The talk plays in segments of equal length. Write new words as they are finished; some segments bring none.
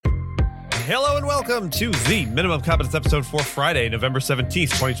Hello and welcome to the Minimum Competence episode for Friday, November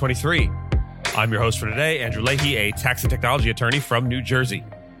 17th, 2023. I'm your host for today, Andrew Leahy, a tax and technology attorney from New Jersey.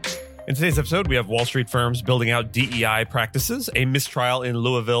 In today's episode, we have Wall Street firms building out DEI practices, a mistrial in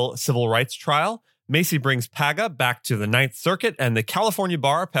Louisville civil rights trial, Macy brings PAGA back to the Ninth Circuit, and the California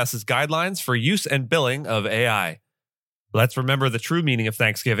Bar passes guidelines for use and billing of AI. Let's remember the true meaning of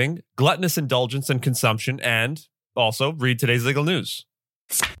Thanksgiving, gluttonous indulgence and consumption, and also read today's legal news.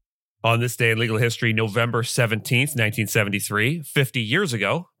 On this day in legal history, November 17th, 1973, 50 years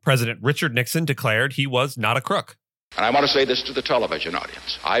ago, President Richard Nixon declared he was not a crook. And I want to say this to the television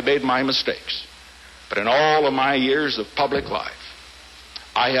audience. I made my mistakes, but in all of my years of public life,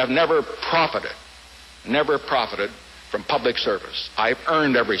 I have never profited from public service. I've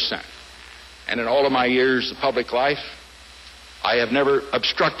earned every cent. And in all of my years of public life, I have never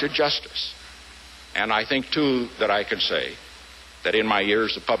obstructed justice. And I think, too, that I can say that in my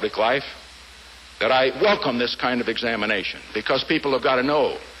years of public life, that I welcome this kind of examination, because people have got to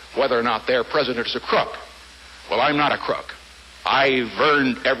know whether or not their president is a crook. Well, I'm not a crook. I've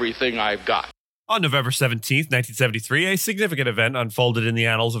earned everything I've got. On November 17th, 1973, a significant event unfolded in the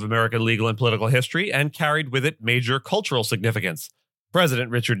annals of American legal and political history and carried with it major cultural significance.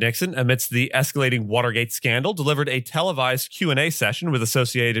 President Richard Nixon, amidst the escalating Watergate scandal, delivered a televised Q&A session with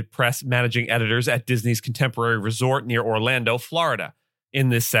Associated Press managing editors at Disney's Contemporary Resort near Orlando, Florida. In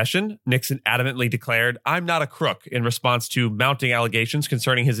this session, Nixon adamantly declared, "I'm not a crook," in response to mounting allegations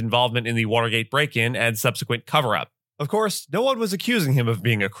concerning his involvement in the Watergate break-in and subsequent cover-up. Of course, no one was accusing him of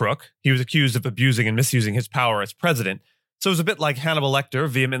being a crook. He was accused of abusing and misusing his power as president, so it was a bit like Hannibal Lecter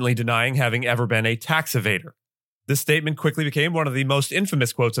vehemently denying having ever been a tax evader. This statement quickly became one of the most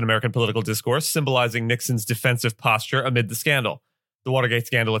infamous quotes in American political discourse, symbolizing Nixon's defensive posture amid the scandal. The Watergate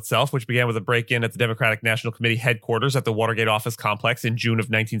scandal itself, which began with a break-in at the Democratic National Committee headquarters at the Watergate office complex in June of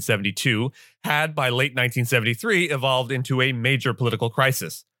 1972, had, by late 1973, evolved into a major political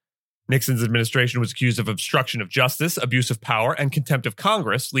crisis. Nixon's administration was accused of obstruction of justice, abuse of power, and contempt of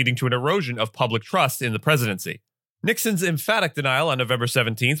Congress, leading to an erosion of public trust in the presidency. Nixon's emphatic denial on November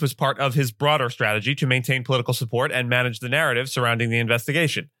 17th was part of his broader strategy to maintain political support and manage the narrative surrounding the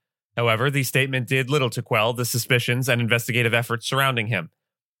investigation. However, the statement did little to quell the suspicions and investigative efforts surrounding him.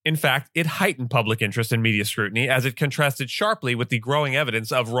 In fact, it heightened public interest and media scrutiny as it contrasted sharply with the growing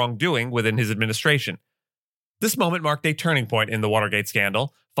evidence of wrongdoing within his administration. This moment marked a turning point in the Watergate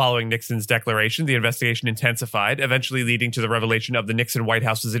scandal. Following Nixon's declaration, the investigation intensified, eventually leading to the revelation of the Nixon White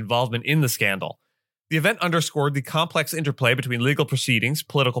House's involvement in the scandal. The event underscored the complex interplay between legal proceedings,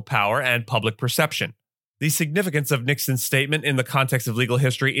 political power, and public perception. The significance of Nixon's statement in the context of legal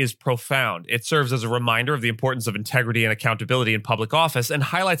history is profound. It serves as a reminder of the importance of integrity and accountability in public office and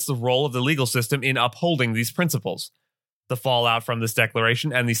highlights the role of the legal system in upholding these principles. The fallout from this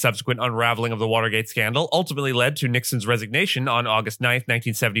declaration and the subsequent unraveling of the Watergate scandal ultimately led to Nixon's resignation on August 9,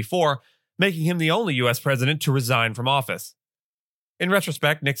 1974, making him the only U.S. president to resign from office. In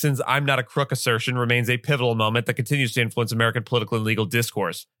retrospect, Nixon's "I'm not a crook" assertion remains a pivotal moment that continues to influence American political and legal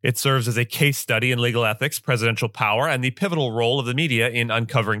discourse. It serves as a case study in legal ethics, presidential power, and the pivotal role of the media in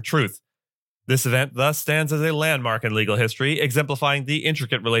uncovering truth. This event thus stands as a landmark in legal history, exemplifying the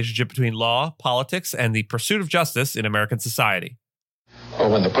intricate relationship between law, politics, and the pursuit of justice in American society. Well,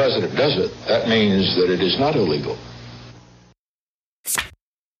 when the president does it, that means that it is not illegal.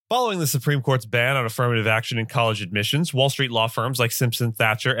 Following the Supreme Court's ban on affirmative action in college admissions, Wall Street law firms like Simpson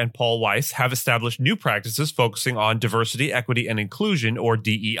Thacher and Paul Weiss have established new practices focusing on diversity, equity, and inclusion, or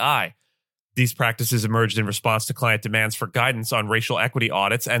DEI. These practices emerged in response to client demands for guidance on racial equity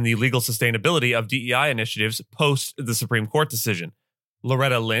audits and the legal sustainability of DEI initiatives post the Supreme Court decision.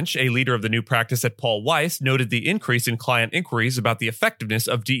 Loretta Lynch, a leader of the new practice at Paul Weiss, noted the increase in client inquiries about the effectiveness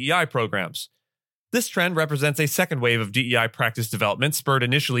of DEI programs. This trend represents a second wave of DEI practice development spurred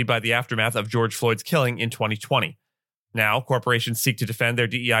initially by the aftermath of George Floyd's killing in 2020. Now, corporations seek to defend their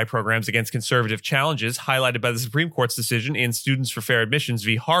DEI programs against conservative challenges highlighted by the Supreme Court's decision in Students for Fair Admissions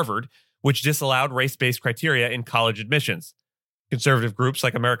v. Harvard, which disallowed race-based criteria in college admissions. Conservative groups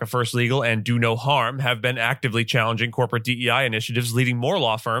like America First Legal and Do No Harm have been actively challenging corporate DEI initiatives, leading more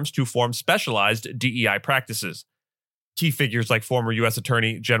law firms to form specialized DEI practices. Key figures like former U.S.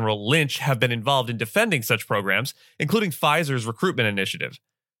 Attorney General Lynch have been involved in defending such programs, including Pfizer's recruitment initiative.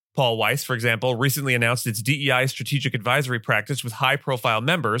 Paul Weiss, for example, recently announced its DEI strategic advisory practice with high-profile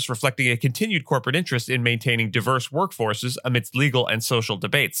members, reflecting a continued corporate interest in maintaining diverse workforces amidst legal and social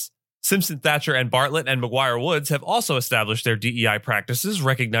debates. Simpson Thacher and Bartlett and McGuire Woods have also established their DEI practices,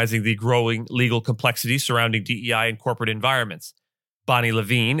 recognizing the growing legal complexity surrounding DEI in corporate environments. Bonnie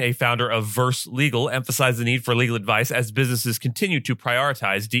Levine, a founder of Verse Legal, emphasized the need for legal advice as businesses continue to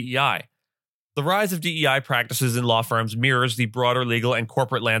prioritize DEI. The rise of DEI practices in law firms mirrors the broader legal and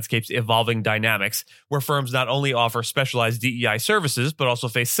corporate landscape's evolving dynamics, where firms not only offer specialized DEI services, but also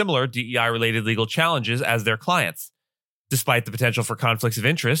face similar DEI-related legal challenges as their clients. Despite the potential for conflicts of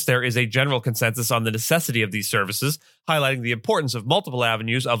interest, there is a general consensus on the necessity of these services, highlighting the importance of multiple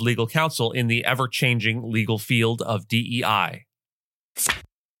avenues of legal counsel in the ever-changing legal field of DEI.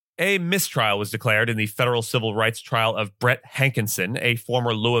 A mistrial was declared in the federal civil rights trial of Brett Hankinson, a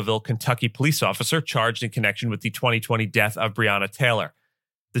former Louisville, Kentucky police officer charged in connection with the 2020 death of Breonna Taylor.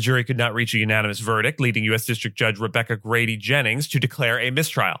 The jury could not reach a unanimous verdict, leading U.S. District Judge Rebecca Grady Jennings to declare a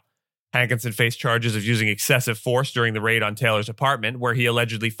mistrial. Hankinson faced charges of using excessive force during the raid on Taylor's apartment, where he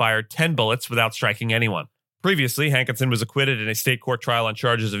allegedly fired 10 bullets without striking anyone. Previously, Hankinson was acquitted in a state court trial on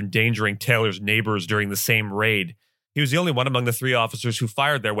charges of endangering Taylor's neighbors during the same raid. He was the only one among the 3 officers who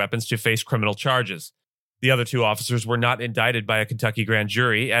fired their weapons to face criminal charges. The other 2 officers were not indicted by a Kentucky grand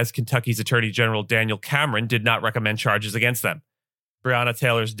jury, as Kentucky's Attorney General Daniel Cameron did not recommend charges against them. Breonna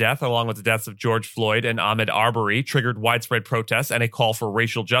Taylor's death, along with the deaths of George Floyd and Ahmaud Arbery, triggered widespread protests and a call for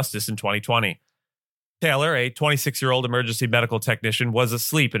racial justice in 2020. Taylor, a 26-year-old emergency medical technician, was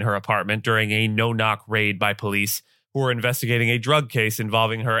asleep in her apartment during a no-knock raid by police who were investigating a drug case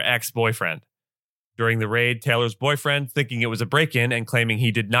involving her ex-boyfriend. During the raid, Taylor's boyfriend, thinking it was a break-in and claiming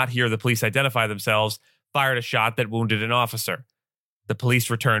he did not hear the police identify themselves, fired a shot that wounded an officer. The police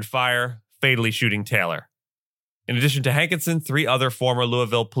returned fire, fatally shooting Taylor. In addition to Hankinson, 3 other former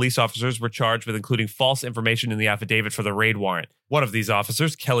Louisville police officers were charged with including false information in the affidavit for the raid warrant. One of these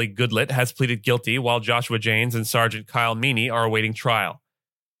officers, Kelly Goodlett, has pleaded guilty, while Joshua Janes and Sergeant Kyle Meany are awaiting trial.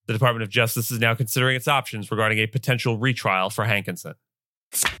 The Department of Justice is now considering its options regarding a potential retrial for Hankinson.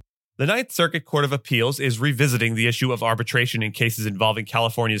 The Ninth Circuit Court of Appeals is revisiting the issue of arbitration in cases involving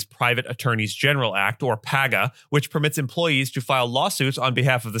California's Private Attorneys General Act, or PAGA, which permits employees to file lawsuits on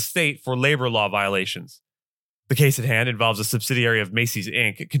behalf of the state for labor law violations. The case at hand involves a subsidiary of Macy's,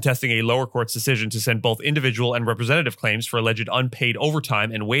 Inc., contesting a lower court's decision to send both individual and representative claims for alleged unpaid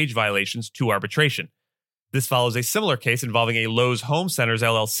overtime and wage violations to arbitration. This follows a similar case involving a Lowe's Home Centers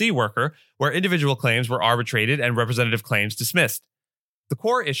LLC worker, where individual claims were arbitrated and representative claims dismissed. The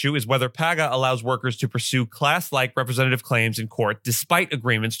core issue is whether PAGA allows workers to pursue class-like representative claims in court despite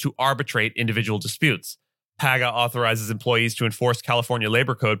agreements to arbitrate individual disputes. PAGA authorizes employees to enforce California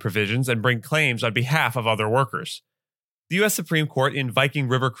Labor Code provisions and bring claims on behalf of other workers. The U.S. Supreme Court in Viking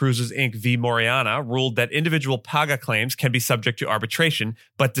River Cruises, Inc. v. Moriana ruled that individual PAGA claims can be subject to arbitration,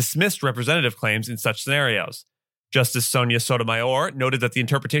 but dismissed representative claims in such scenarios. Justice Sonia Sotomayor noted that the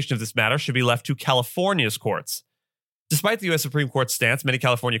interpretation of this matter should be left to California's courts. Despite the U.S. Supreme Court's stance, many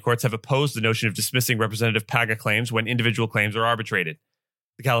California courts have opposed the notion of dismissing representative PAGA claims when individual claims are arbitrated.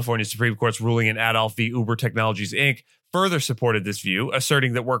 The California Supreme Court's ruling in Adolph v. Uber Technologies, Inc. further supported this view,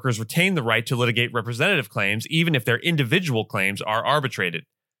 asserting that workers retain the right to litigate representative claims even if their individual claims are arbitrated.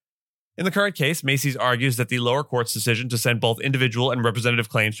 In the current case, Macy's argues that the lower court's decision to send both individual and representative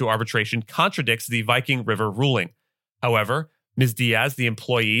claims to arbitration contradicts the Viking River ruling. However, Ms. Diaz, the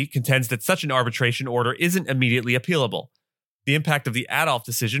employee, contends that such an arbitration order isn't immediately appealable. The impact of the Adolph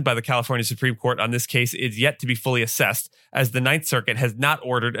decision by the California Supreme Court on this case is yet to be fully assessed, as the Ninth Circuit has not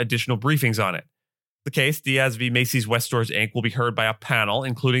ordered additional briefings on it. The case, Diaz v. Macy's West Stores, Inc., will be heard by a panel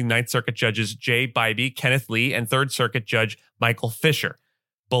including Ninth Circuit Judges Jay Bybee, Kenneth Lee, and Third Circuit Judge Michael Fisher.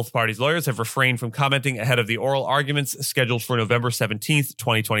 Both parties' lawyers have refrained from commenting ahead of the oral arguments scheduled for November 17,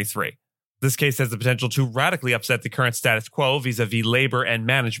 2023. This case has the potential to radically upset the current status quo vis-a-vis labor and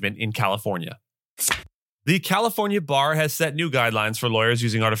management in California. The California Bar has set new guidelines for lawyers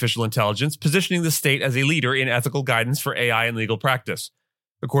using artificial intelligence, positioning the state as a leader in ethical guidance for AI and legal practice.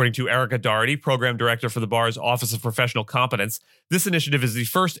 According to Erica Doherty, Program Director for the Bar's Office of Professional Competence, this initiative is the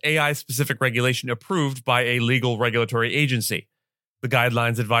first AI-specific regulation approved by a legal regulatory agency. The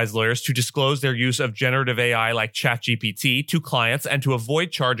guidelines advise lawyers to disclose their use of generative AI like ChatGPT to clients and to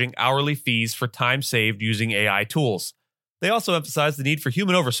avoid charging hourly fees for time saved using AI tools. They also emphasize the need for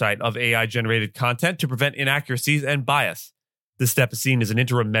human oversight of AI-generated content to prevent inaccuracies and bias. This step is seen as an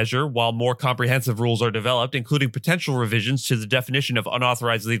interim measure while more comprehensive rules are developed, including potential revisions to the definition of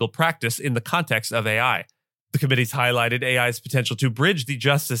unauthorized legal practice in the context of AI. The committees highlighted AI's potential to bridge the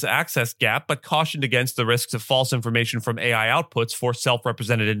justice access gap, but cautioned against the risks of false information from AI outputs for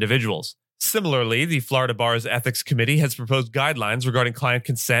self-represented individuals. Similarly, the Florida Bar's Ethics Committee has proposed guidelines regarding client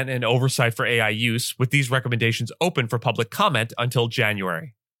consent and oversight for AI use, with these recommendations open for public comment until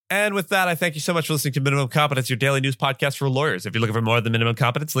January. And with that, I thank you so much for listening to Minimum Competence, your daily news podcast for lawyers. If you're looking for more than Minimum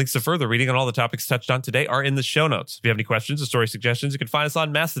Competence, links to further reading on all the topics touched on today are in the show notes. If you have any questions or story suggestions, you can find us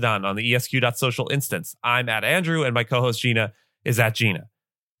on Mastodon on the esq.social instance. I'm at Andrew, and my co-host Gina is at Gina.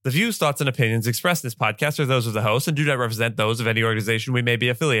 The views, thoughts, and opinions expressed in this podcast are those of the host and do not represent those of any organization we may be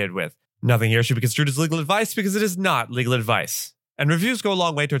affiliated with. Nothing here should be construed as legal advice because it is not legal advice. And reviews go a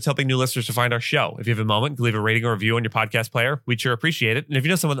long way towards helping new listeners to find our show. If you have a moment, leave a rating or review on your podcast player. We'd sure appreciate it. And if you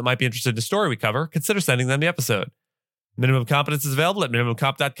know someone that might be interested in the story we cover, consider sending them the episode. Minimum Competence is available at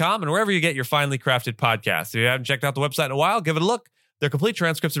minimumcomp.com and wherever you get your finely crafted podcasts. If you haven't checked out the website in a while, give it a look. There are complete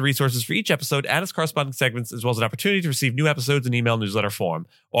transcripts and resources for each episode and its corresponding segments, as well as an opportunity to receive new episodes in email newsletter form.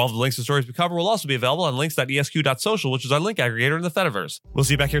 All of the links to stories we cover will also be available on links.esq.social, which is our link aggregator in the Fediverse. We'll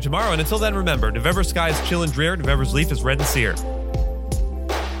see you back here tomorrow, and until then, remember, November's sky is chill and drear, November's leaf is red and sere.